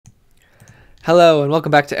Hello and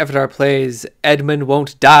welcome back to Avatar Plays Endmund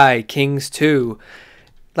Won't Die, Kings 2.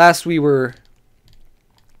 Last we were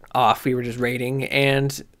off, we were just raiding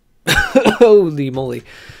and holy moly,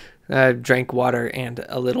 drank water and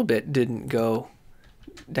a little bit didn't go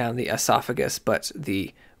down the esophagus but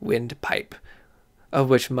the windpipe,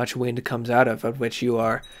 of which much wind comes out of which you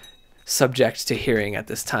are subject to hearing at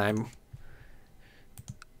this time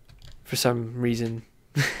for some reason.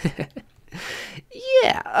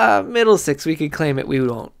 Yeah, middle six, we could claim it, we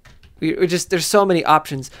won't. We just, there's so many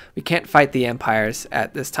options. We can't fight the empires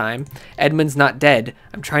at this time. Endmund's not dead.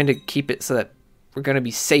 I'm trying to keep it so that we're going to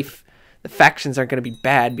be safe. The factions aren't going to be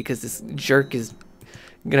bad because this jerk is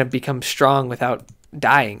going to become strong without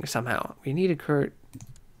dying somehow. We need a current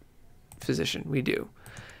physician. We do.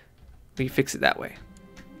 We fix it that way.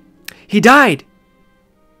 He died!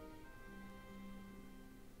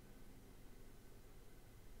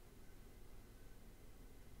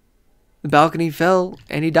 The balcony fell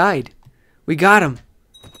and he died. We got him.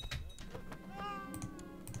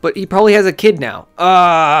 But he probably has a kid now.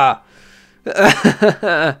 Ah!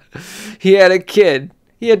 He had a kid.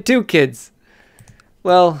 He had 2 kids.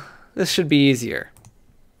 Well, this should be easier.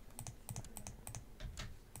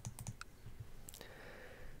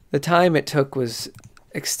 The time it took was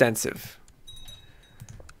extensive.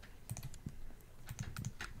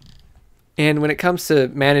 And when it comes to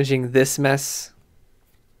managing this mess,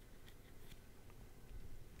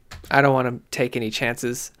 I don't want to take any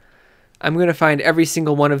chances. I'm going to find every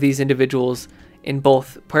single one of these individuals in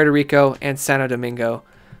both Puerto Rico and Santo Domingo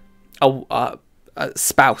a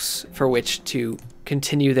spouse for which to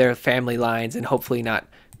continue their family lines and hopefully not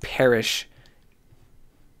perish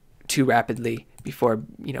too rapidly before,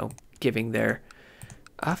 you know, giving their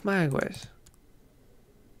off my eyes.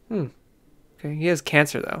 Okay, he has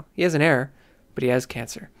cancer though. He has an heir, but he has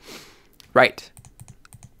cancer. Right.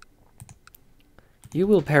 You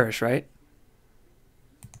will perish, right?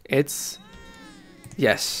 It's...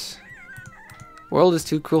 Yes. World is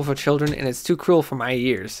too cruel for children, and it's too cruel for my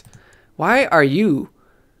ears. Why are you...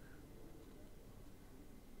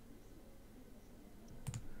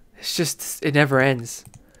 It's just... It never ends.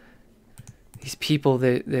 These people,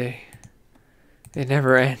 they it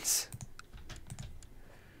never ends.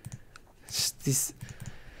 It's just these...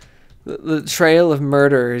 The trail of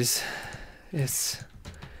murder is... It's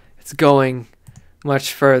going...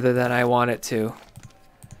 much further than I want it to.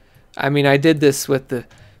 I mean, I did this with the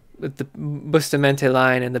Bustamante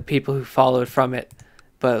line and the people who followed from it,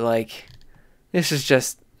 but like, these are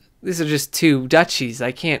just 2 duchies.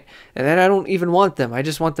 I can't, and then I don't even want them. I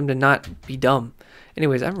just want them to not be dumb.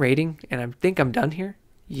 Anyways, I'm raiding, and I think I'm done here.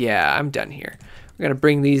 Yeah, I'm done here. We're gonna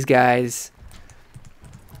bring these guys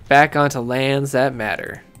back onto lands that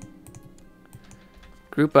matter.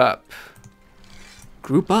 Group up.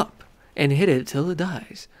 Group up. And hit it till it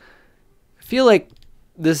dies. I feel like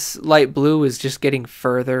this light blue is just getting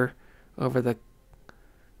further over the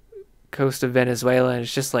coast of Venezuela, and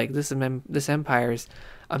it's just like this empire is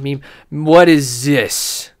a meme. What is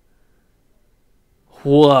this?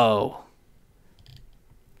 Whoa!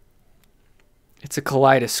 It's a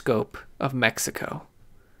kaleidoscope of Mexico.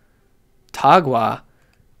 Tagua,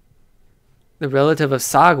 the relative of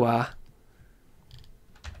Sagua.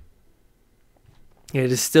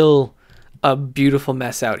 It is still a beautiful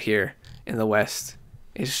mess out here in the West.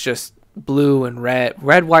 It's just blue and red,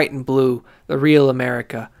 white, and blue, the real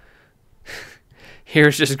America.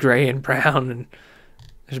 Here's just gray and brown, and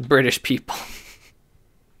there's British people.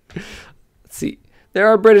 Let's see. There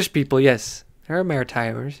are British people, yes. There are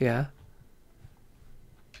Maritimers, yeah.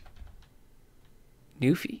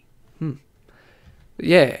 Newfie.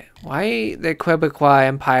 Yeah, why the Quebecois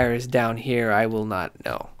Empire is down here, I will not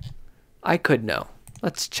know. I could know.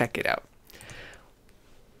 Let's check it out.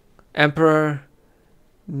 Emperor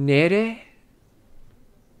Nere?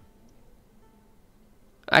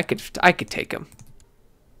 I could take him.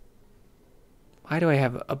 Why do I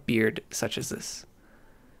have a beard such as this?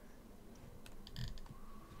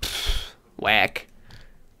 Pfft, whack.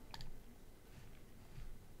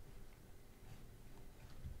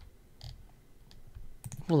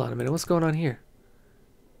 Hold on a minute. What's going on here?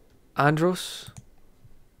 Andros?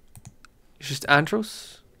 It's just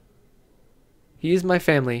Andros? He is my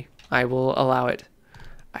family. I will allow it.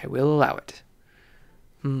 I will allow it.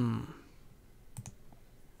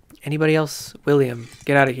 Anybody else? William,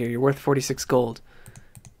 get out of here. You're worth 46 gold.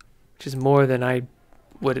 Which is more than I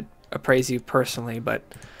would appraise you personally, but...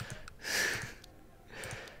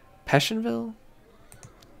 Peshenville?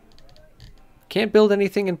 Can't build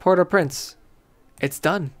anything in Port-au-Prince. It's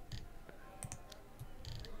done.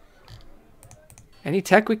 Any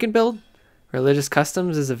tech we can build? Religious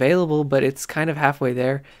customs is available, but it's kind of halfway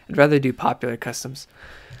there. I'd rather do popular customs.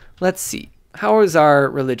 Let's see. How is our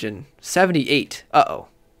religion? 78. Uh-oh.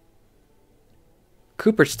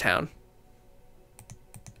 Cooperstown.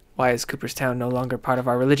 Why is Cooperstown no longer part of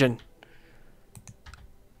our religion?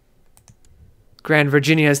 Grand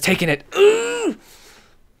Virginia has taken it. Ooh!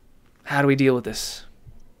 How do we deal with this?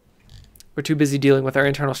 We're too busy dealing with our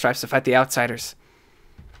internal strifes to fight the outsiders.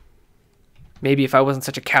 Maybe if I wasn't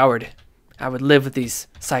such a coward, I would live with these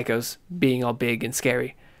psychos being all big and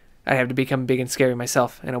scary. I'd have to become big and scary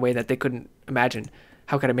myself in a way that they couldn't imagine.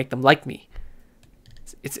 How could I make them like me?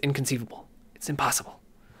 It's inconceivable. It's impossible.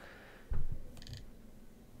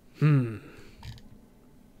 And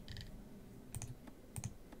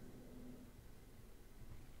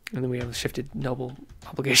then we have shifted noble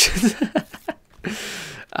obligations.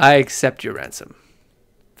 I accept your ransom.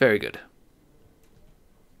 Very good.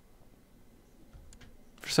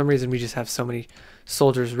 For some reason, we just have so many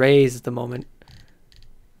soldiers raised at the moment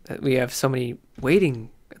that we have so many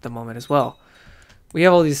waiting at the moment as well. We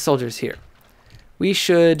have all these soldiers here. We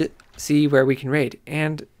should see where we can raid.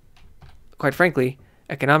 And quite frankly,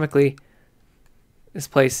 economically, this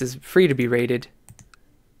place is free to be raided,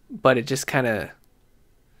 but it just kind of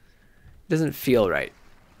doesn't feel right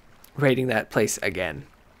raiding that place again.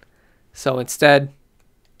 So instead,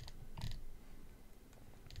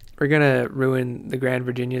 we're gonna ruin the Grand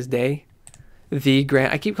Virginia's day.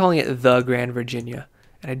 I keep calling it the Grand Virginia,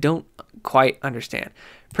 and I don't quite understand.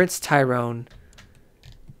 Prince Tyrone,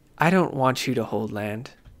 I don't want you to hold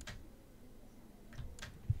land,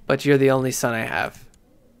 but you're the only son I have.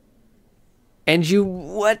 And you,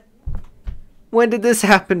 what? When did this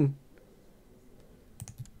happen?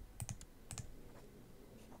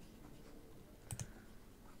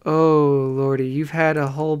 Oh, Lordy, you've had a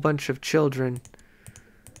whole bunch of children.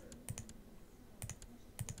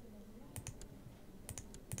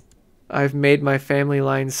 I've made my family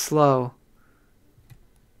line slow.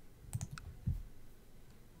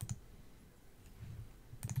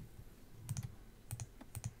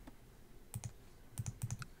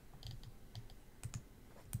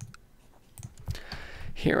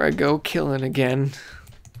 Here I go, killing again.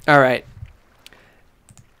 All right.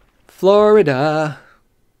 Florida.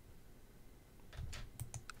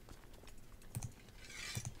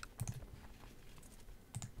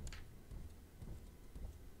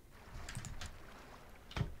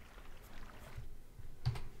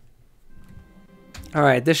 All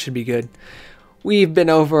right, this should be good. We've been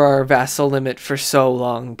over our vassal limit for so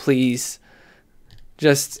long. Please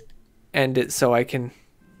just end it so I can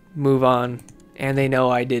move on. And they know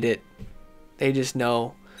I did it. They just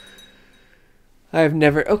know. I've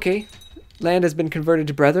never... Okay. Land has been converted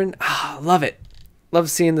to brethren. Ah, love it. Love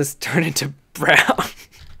seeing this turn into brown.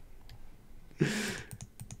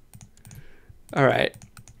 All right.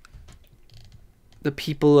 The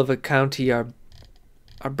people of a county are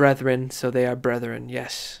brethren, so they are brethren.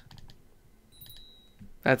 Yes.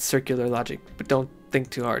 That's circular logic, but don't think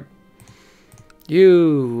too hard.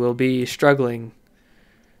 You will be struggling.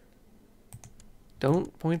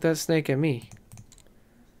 Don't point that snake at me.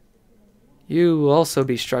 You will also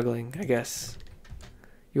be struggling, I guess.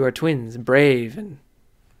 You are twins, brave and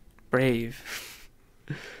brave.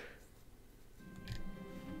 I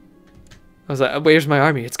was like, where's my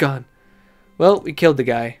army? It's gone. Well, we killed the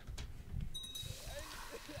guy.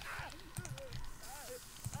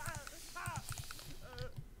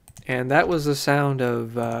 And that was the sound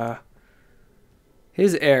of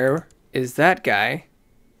his heir is that guy.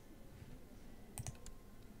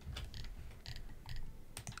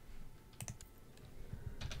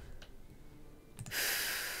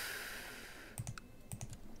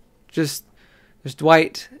 Just, there's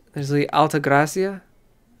Dwight, there's the Altagracia.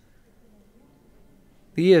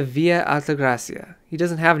 The Via Altagracia. He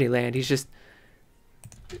doesn't have any land, he's just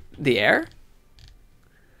the heir?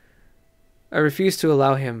 I refuse to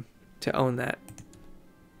allow him to own that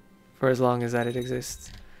for as long as that it exists.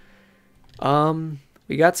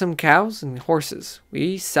 We got some cows and horses.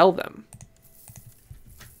 We sell them.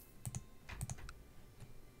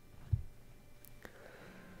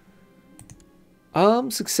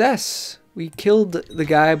 Success. We killed the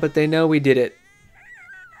guy, but they know we did it.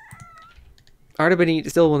 Artabanite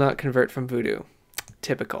still will not convert from voodoo.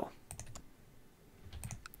 Typical.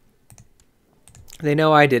 They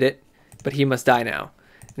know I did it, but he must die now.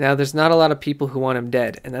 Now, there's not a lot of people who want him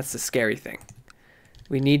dead, and that's the scary thing.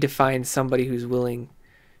 We need to find somebody who's willing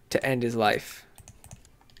to end his life.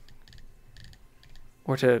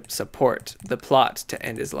 Or to support the plot to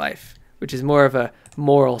end his life. Which is more of a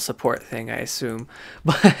moral support thing, I assume.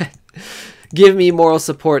 But give me moral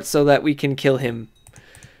support so that we can kill him.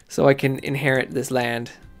 so I can inherit this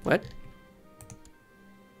land. What?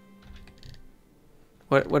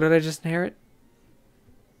 What did I just inherit?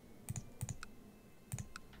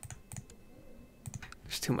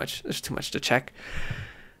 There's too much to check.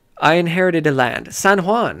 I inherited a land. San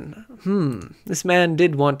Juan. This man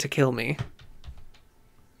did want to kill me.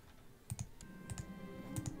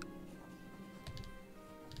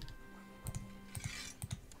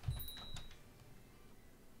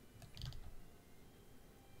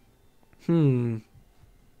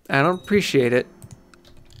 I don't appreciate it.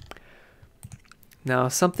 Now,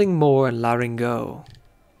 something more in Laringo.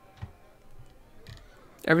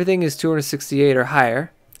 Everything is 268 or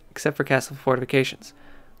higher, except for castle fortifications.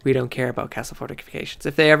 We don't care about castle fortifications.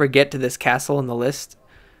 If they ever get to this castle in the list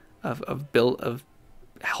of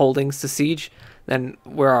holdings to siege, then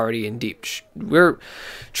we're already in deep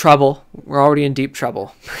trouble. We're already in deep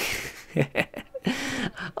trouble.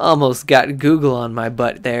 Almost got Google on my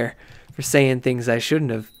butt there for saying things I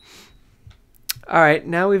shouldn't have. Alright,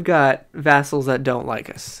 now we've got vassals that don't like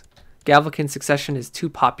us. Galvakin succession is too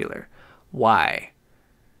popular. Why?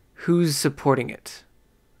 Who's supporting it?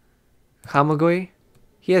 Kamagoi?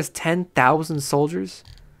 He has 10,000 soldiers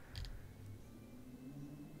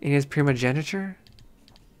in his primogeniture?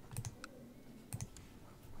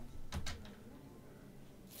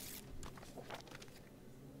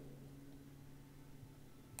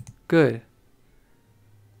 Good.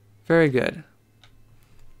 Very good.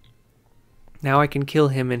 Now I can kill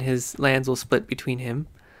him and his lands will split between him.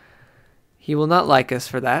 He will not like us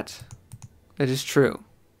for that. That is true.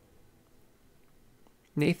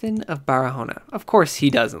 Nathan of Barahona. Of course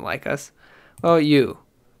he doesn't like us. Well, you.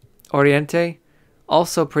 Oriente?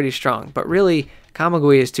 Also pretty strong. But really,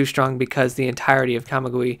 Kamagui is too strong because the entirety of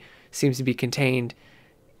Kamagui seems to be contained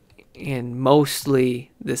in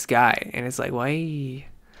mostly this guy. And it's like, why?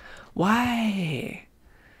 Why?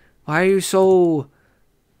 Why are you so...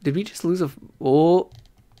 Did we just lose a... Oh.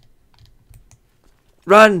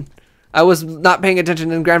 Run! I was not paying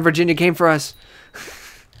attention and Grand Virginia came for us.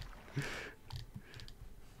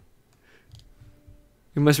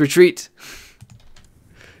 We must retreat.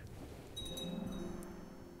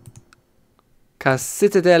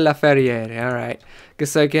 Casita de la Ferriere. Alright.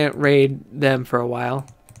 Guess I can't raid them for a while.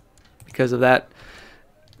 Because of that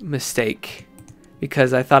mistake.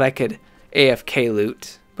 Because I thought I could AFK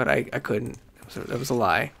loot. But I couldn't. That was a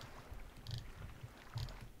lie.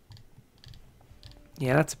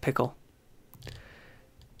 Yeah, that's a pickle.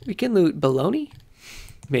 We can loot baloney?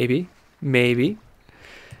 Maybe. Maybe.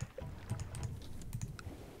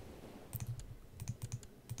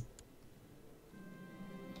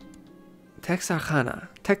 Texarkana.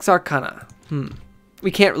 Texarkana.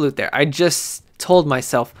 We can't loot there. I just told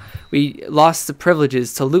myself we lost the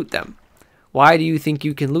privileges to loot them. Why do you think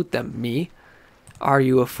you can loot them? Me? Are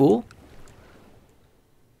you a fool?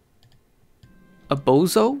 A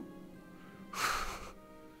bozo?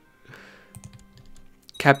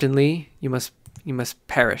 Captain Lee, you must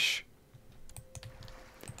perish.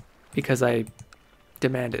 Because I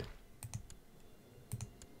demand it.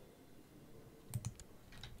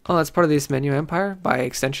 Oh, that's part of the East Menu Empire by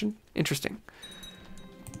extension? Interesting.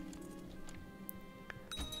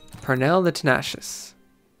 Parnell the Tenacious.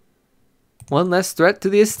 One less threat to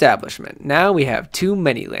the establishment. Now we have too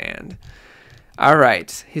many land.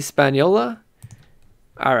 Alright. Hispaniola.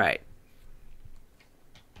 Alright.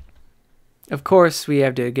 Of course, we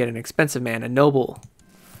have to get an expensive man, a noble.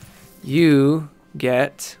 You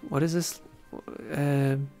get... What is this?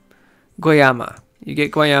 Guayama. You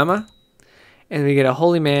get Guayama. And we get a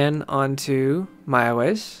holy man onto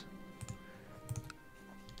Mayaways.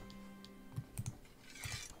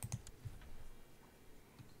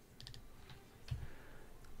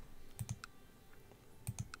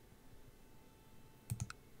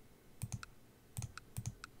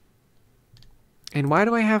 And why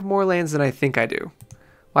do I have more lands than I think I do?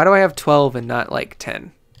 Why do I have 12 and not like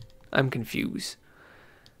 10? I'm confused.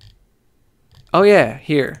 Oh yeah,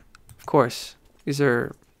 here. Of course. These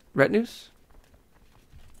are retinues?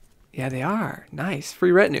 Yeah, they are. Nice.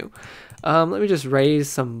 Free retinue. Let me just raise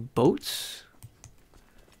some boats.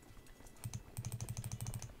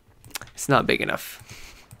 It's not big enough.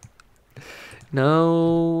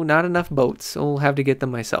 No, not enough boats. I'll have to get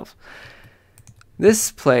them myself.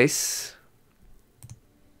 This place...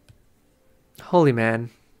 Holy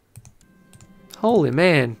man. Holy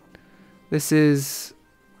man. This is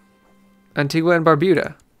Antigua and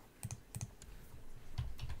Barbuda.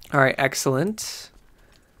 Alright, excellent.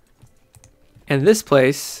 And this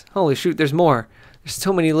place, holy shoot, there's more. There's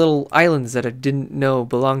so many little islands that I didn't know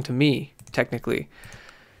belonged to me, technically.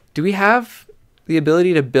 Do we have the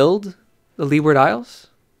ability to build the Leeward Isles?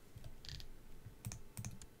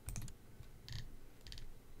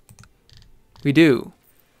 We do.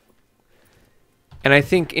 And I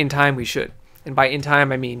think in time we should. And by in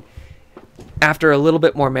time, I mean after a little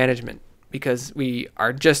bit more management, because we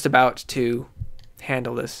are just about to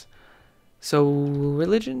handle this. So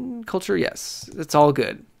religion, culture, yes, it's all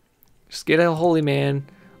good. Just get a holy man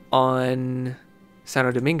on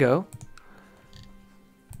Santo Domingo.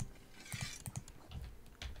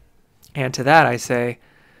 And to that I say,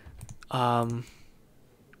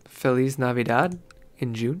 Feliz Navidad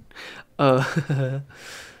in June.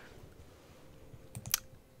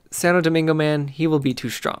 Santo Domingo man, he will be too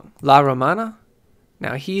strong. La Romana,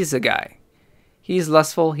 now he's a guy. He's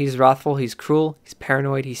lustful, he's wrathful, he's cruel, he's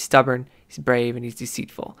paranoid, he's stubborn, he's brave, and he's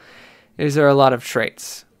deceitful. These are a lot of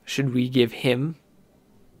traits. Should we give him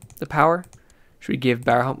the power? Should we give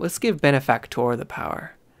Barham? Let's give Benefactor the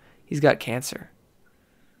power. He's got cancer.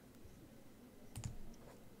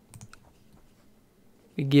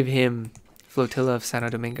 We give him Flotilla of Santo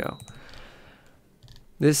Domingo.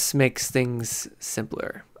 This makes things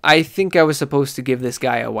simpler. I think I was supposed to give this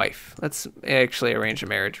guy a wife. Let's actually arrange a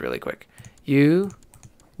marriage really quick. You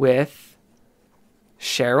with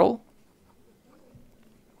Cheryl?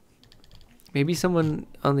 Maybe someone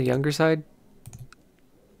on the younger side?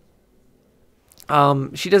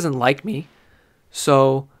 She doesn't like me.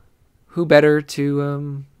 So who better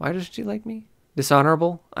to, why does she like me?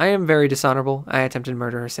 Dishonorable? I am very dishonorable. I attempted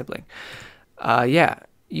murder her sibling. Yeah,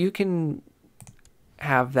 you can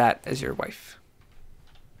have that as your wife.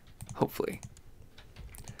 Hopefully.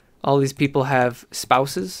 All these people have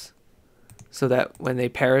spouses, so that when they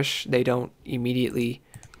perish, they don't immediately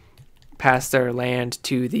pass their land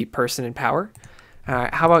to the person in power.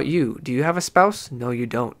 How about you? Do you have a spouse? No, you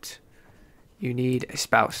don't. You need a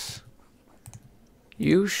spouse.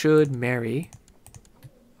 You should marry,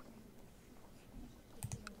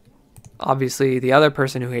 obviously, the other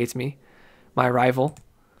person who hates me, my rival.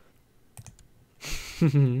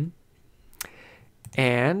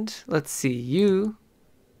 And let's see, you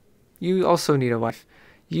also need a wife.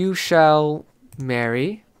 You shall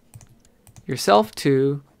marry yourself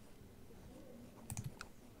to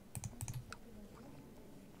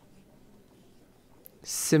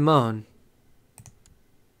Simone.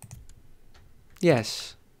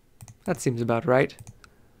 Yes, that seems about right.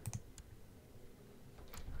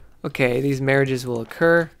 Okay, these marriages will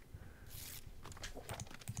occur.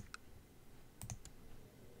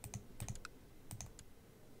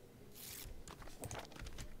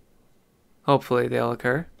 Hopefully they'll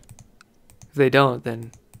occur. If they don't,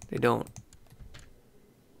 then they don't.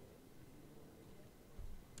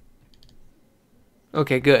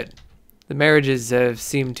 Okay, good. The marriages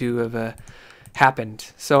seem to have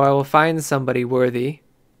happened. So I will find somebody worthy,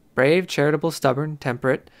 brave, charitable, stubborn,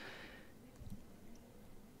 temperate.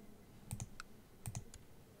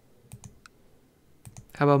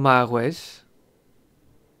 How about Marquez?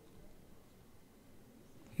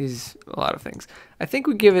 He's a lot of things. I think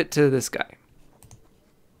we give it to this guy.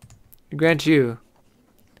 Grant you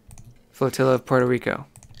Flotilla of Puerto Rico.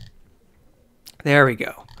 There we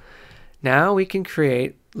go. Now we can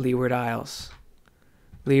create Leeward Isles.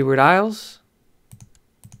 Leeward Isles.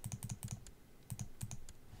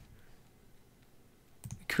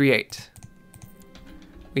 Create.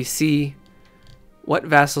 We see what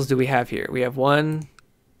vassals do we have here. We have 1,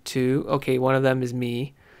 2. Okay, one of them is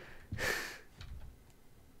me.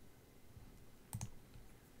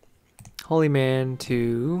 Holy man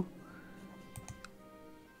to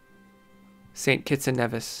St. Kitts and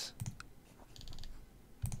Nevis.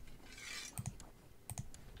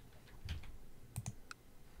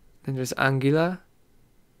 Then there's Anguilla.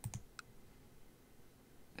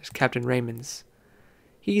 There's Captain Raymond's.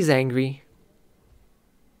 He's angry.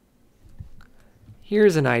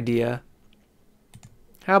 Here's an idea.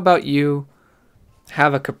 How about you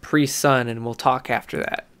have a Capri Sun and we'll talk after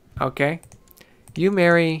that, okay? You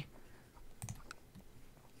marry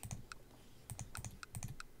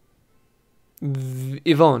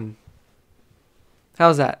Yvonne.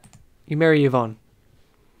 How's that? You marry Yvonne.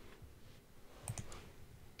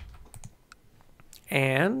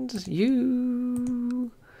 And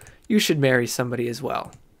you should marry somebody as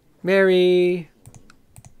well. Marry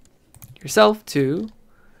yourself to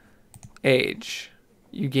age.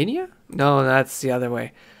 Eugenia? No, that's the other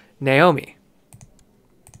way. Naomi.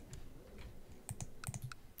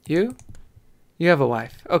 You have a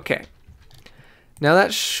wife. Okay. Now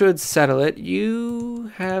that should settle it.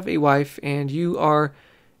 You have a wife and you are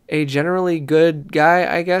a generally good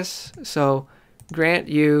guy, I guess. So grant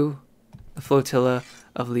you the Flotilla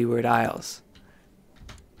of Leeward Isles.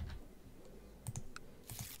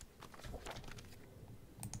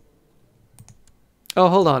 Oh,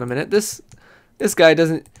 hold on a minute. This guy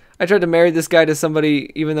doesn't... I tried to marry this guy to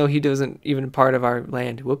somebody even though he wasn't even part of our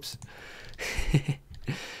land. Whoops.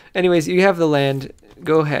 Anyways, you have the land.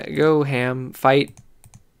 Go ham. Fight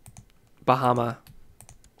Bahama.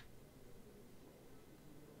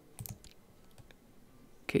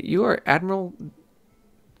 Okay, you are Admiral.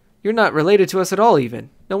 You're not related to us at all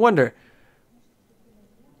even. No wonder.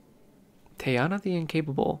 Tayana the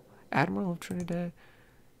Incapable. Admiral of Trinidad.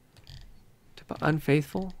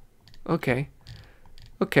 Unfaithful? Okay.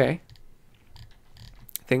 Okay.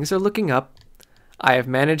 Things are looking up. I have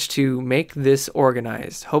managed to make this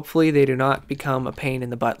organized. Hopefully they do not become a pain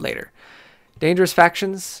in the butt later. Dangerous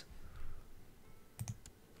factions?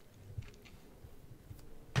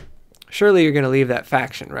 Surely you're going to leave that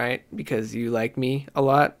faction, right? Because you like me a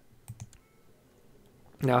lot.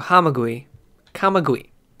 Now, Kamagui.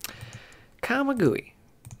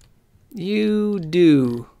 You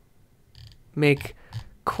do make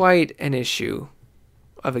quite an issue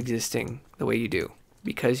of existing the way you do,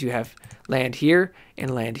 because you have land here,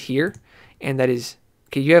 and that is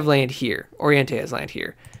okay. You have land here. Oriente has land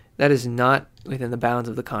here. That is not within the bounds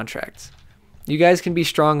of the contracts. You guys can be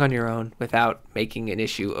strong on your own without making an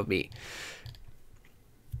issue of me.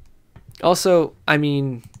 Also, I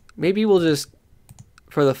mean, maybe we'll just,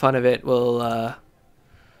 for the fun of it, we'll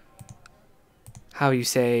how you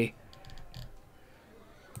say,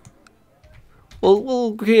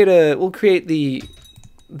 we'll create the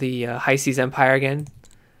High Seas Empire again.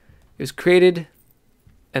 It was created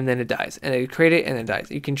and then it dies, and it create it and then it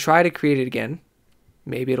dies. You can try to create it again.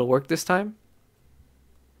 Maybe it'll work this time.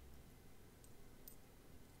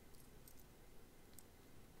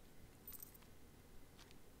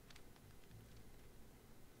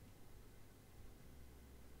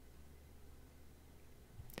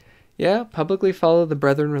 Yeah, publicly follow the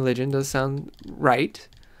Brethren religion does sound right.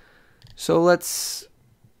 So let's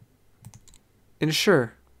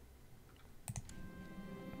ensure.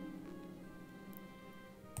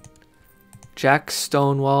 Jack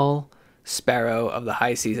Stonewall Sparrow of the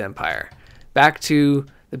High Seas Empire. Back to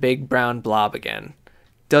the big brown blob again.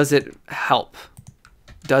 Does it help?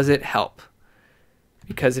 Does it help?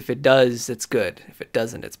 Because if it does, it's good. If it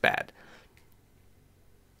doesn't, it's bad.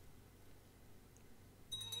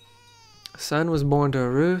 Son was born to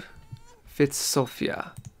Aru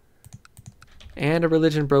Fitzsophia. And a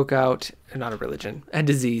religion broke out. Not a religion. A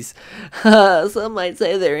disease. Some might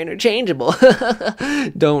say they're interchangeable.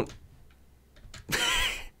 Don't.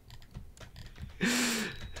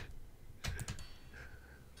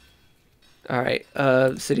 Alright.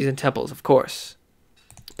 Cities and temples, of course.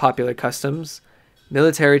 Popular customs.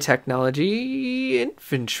 Military technology.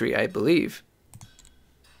 Infantry, I believe.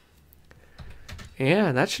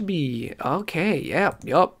 Yeah, that should be okay. Yep.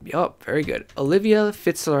 Very good. Olivia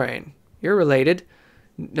Fitzlorraine. You're related.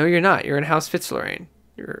 No, you're not. You're in House Fitzlorraine.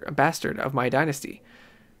 You're a bastard of my dynasty.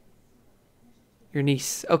 Your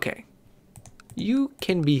niece. Okay. You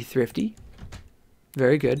can be thrifty.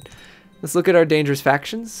 Very good. Let's look at our dangerous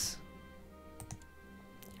factions.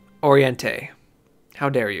 Oriente. How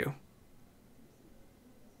dare you?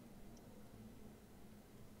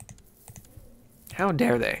 How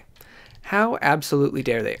dare they? How absolutely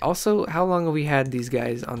dare they? Also, how long have we had these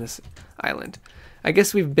guys on this island? I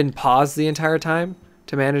guess we've been paused the entire time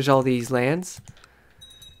to manage all these lands.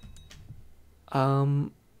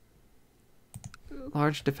 Large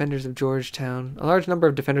defenders of Georgetown. A large number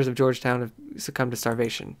of defenders of Georgetown have succumbed to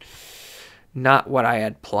starvation. Not what I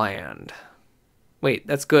had planned. Wait,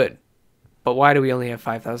 that's good. But why do we only have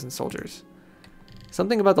 5,000 soldiers?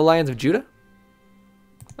 Something about the Lions of Judah?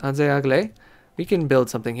 Anze Agle? We can build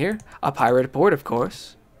something here. A pirate port, of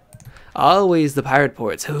course. Always the pirate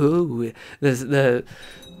ports. Ooh, the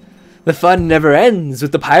fun never ends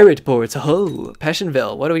with the pirate ports. Oh,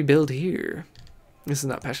 Passionville. What do we build here? This is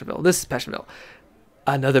not Passionville. This is Passionville.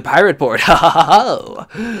 Another pirate port. Ha ha ha ha.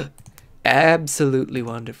 Absolutely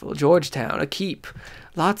wonderful. Georgetown, a keep.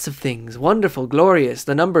 Lots of things. Wonderful, glorious.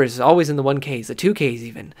 The numbers always in the 1Ks, the 2Ks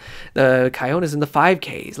even. The Kiona's in the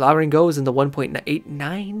 5Ks. La Ringo's in the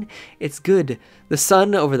 1.89. It's good. The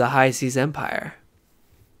sun over the High Seas Empire.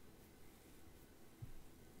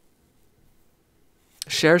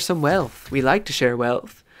 Share some wealth. We like to share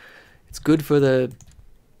wealth. It's good for the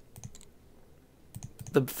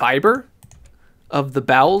fiber of the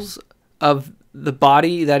bowels of the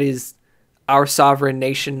body that is our sovereign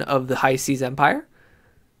nation of the High Seas Empire.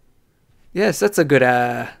 Yes, that's a good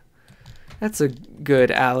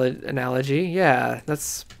analogy. Yeah,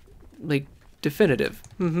 that's like definitive.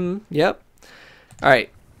 Yep. All right.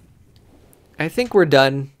 I think we're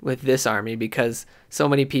done with this army because so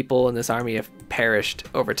many people in this army have perished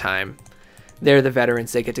over time. They're the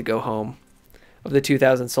veterans. They get to go home. of the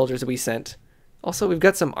 2,000 soldiers we sent. Also, we've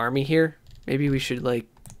got some army here. Maybe we should, like,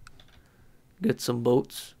 get some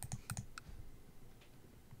boats.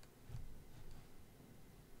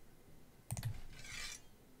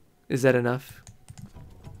 Is that enough?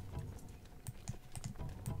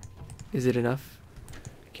 Is it enough?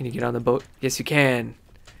 Can you get on the boat? Yes, you can.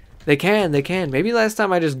 They can. Maybe last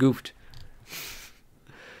time I just goofed.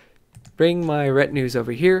 Bring my retinues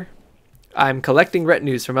over here. I'm collecting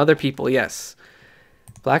retinues from other people, yes.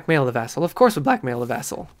 Blackmail the vassal. Of course we'll blackmail the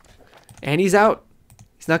vassal. And he's out.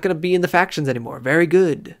 He's not going to be in the factions anymore. Very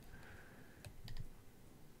good.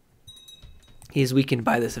 He is weakened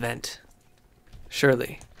by this event.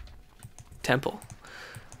 Surely. Temple.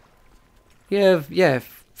 You have, yeah,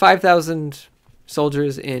 5,000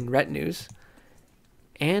 soldiers in retinues.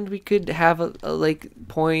 And we could have a like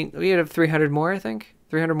point. We could have 300 more, I think.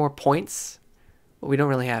 300 more points. But we don't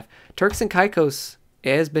really have. Turks and Caicos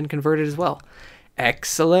has been converted as well.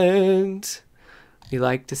 Excellent. We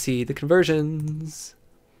like to see the conversions.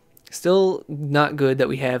 Still not good that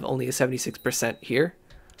we have only a 76% here.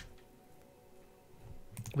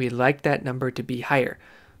 We'd like that number to be higher.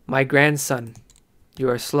 My grandson, you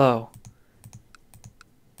are slow.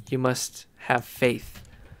 You must have faith.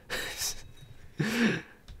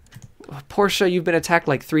 Portia, you've been attacked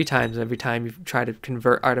like 3 times every time you've tried to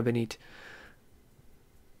convert Artabanite.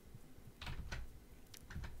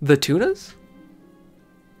 The tunas?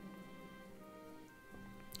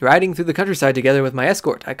 Riding through the countryside together with my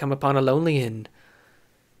escort, I come upon a lonely inn.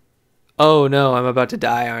 Oh no, I'm about to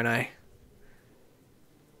die, aren't I?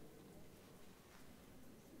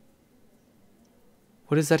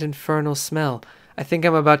 What is that infernal smell? I think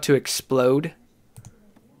I'm about to explode.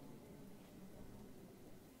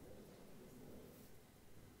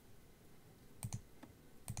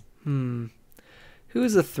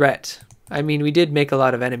 Who's a threat? I mean, we did make a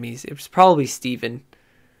lot of enemies. It was probably Stephen.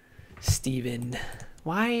 Stephen.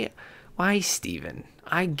 Why Stephen?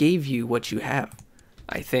 I gave you what you have,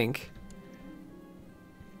 I think.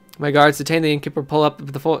 My guards detain the innkeeper, pull up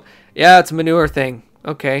the full... Yeah, it's a manure thing.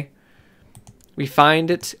 Okay. We find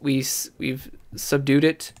it. We've subdued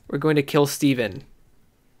it. We're going to kill Stephen.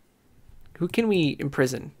 Who can we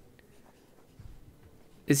imprison?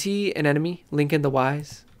 Is he an enemy? Lincoln the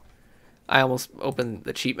Wise? I almost opened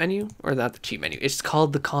the cheat menu. Or not the cheat menu. It's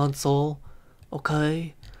called the console.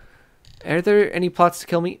 Okay. Are there any plots to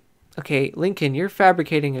kill me? Okay, Lincoln, you're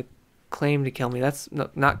fabricating a claim to kill me. That's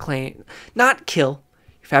not claim. Not kill.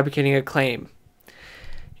 You're fabricating a claim.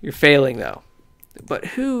 You're failing, though. But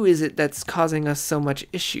who is it that's causing us so much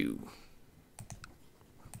issue?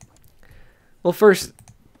 Well, first,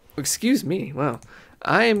 excuse me. Wow.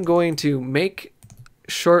 I am going to make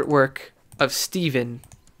short work of Stephen.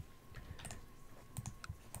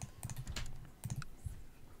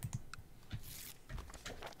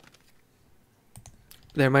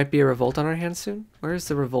 There might be a revolt on our hands soon. Where is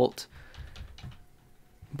the revolt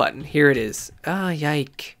button? Here it is. Ah,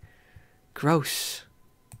 yike. Gross.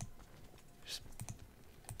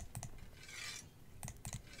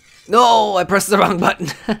 No, I pressed the wrong button.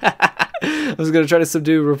 I was going to try to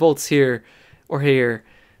subdue revolts here or here.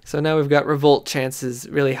 So now we've got revolt chances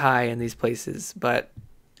really high in these places. But,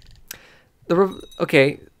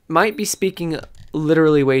 okay, might be speaking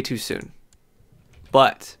literally way too soon.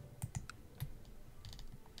 But...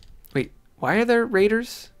 Wait, why are there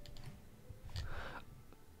raiders?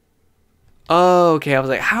 Oh, okay. I was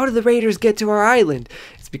like, how did the raiders get to our island?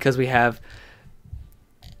 It's because we have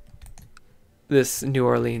this New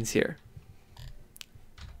Orleans here.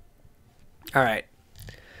 All right.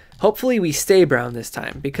 Hopefully we stay brown this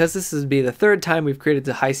time, because this will be the 3rd time we've created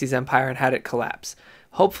the High Seas Empire and had it collapse.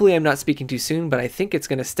 Hopefully I'm not speaking too soon, but I think it's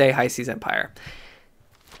going to stay High Seas Empire.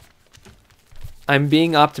 I'm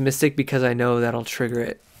being optimistic because I know that'll trigger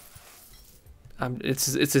it.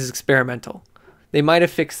 It's experimental. They might have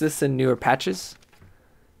fixed this in newer patches.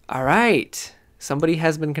 All right. Somebody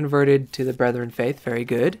has been converted to the Brethren faith. Very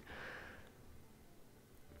good.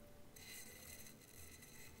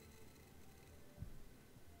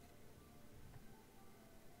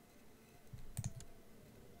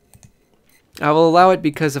 I will allow it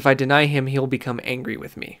because if I deny him, he'll become angry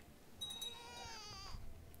with me.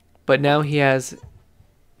 But now he has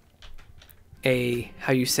a,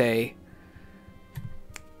 how you say,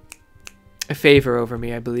 a favor over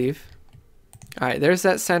me, I believe. Alright, there's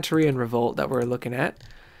that Santorian revolt that we're looking at.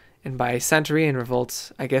 And by Santorian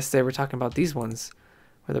revolts, I guess they were talking about these ones,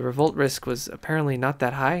 where the revolt risk was apparently not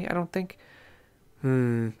that high, I don't think.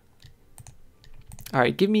 Alright,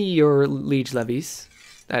 give me your liege levies.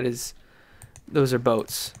 Those are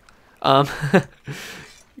boats.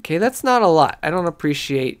 Okay, that's not a lot. I don't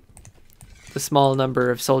appreciate the small number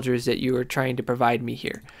of soldiers that you are trying to provide me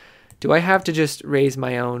here. Do I have to just raise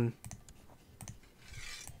my own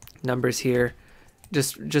numbers here?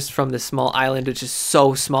 Just from this small island, which is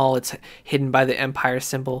so small, it's hidden by the Empire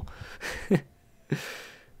symbol.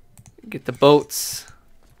 Get the boats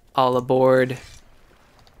all aboard.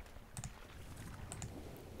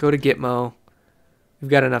 Go to Gitmo. We've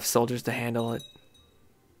got enough soldiers to handle it.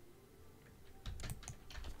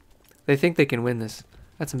 They think they can win this.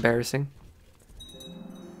 That's embarrassing.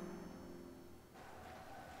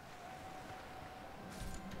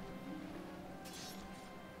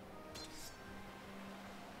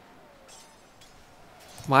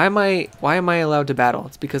 Why am I allowed to battle?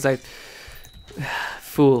 It's because I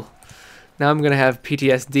fool. Now I'm gonna have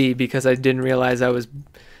PTSD because I didn't realize I was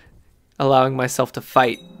allowing myself to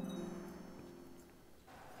fight.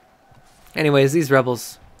 Anyways, these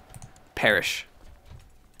rebels perish.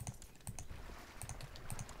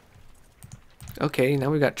 Okay, now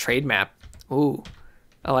we've got trade map. Ooh,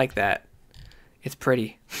 I like that. It's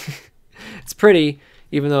pretty. It's pretty,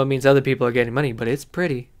 even though it means other people are getting money, but it's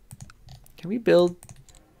pretty. Can we build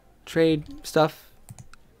trade stuff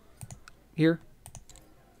here?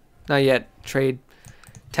 Not yet. Trade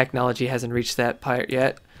technology hasn't reached that part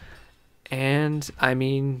yet. And I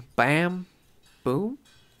mean, bam, boom.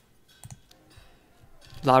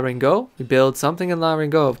 La Ringo. We build something in La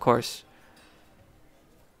Ringo, of course.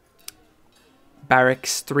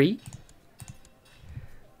 Barracks 3.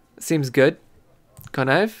 Seems good.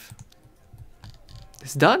 Konev.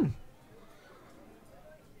 It's done.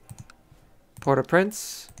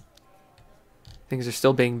 Port-au-Prince. Things are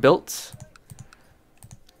still being built.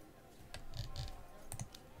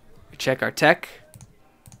 We check our tech.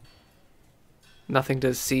 Nothing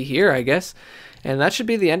to see here, I guess. And that should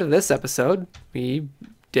be the end of this episode. We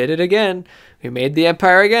did it again. We made the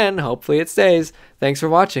Empire again. Hopefully it stays. Thanks for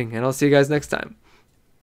watching, and I'll see you guys next time.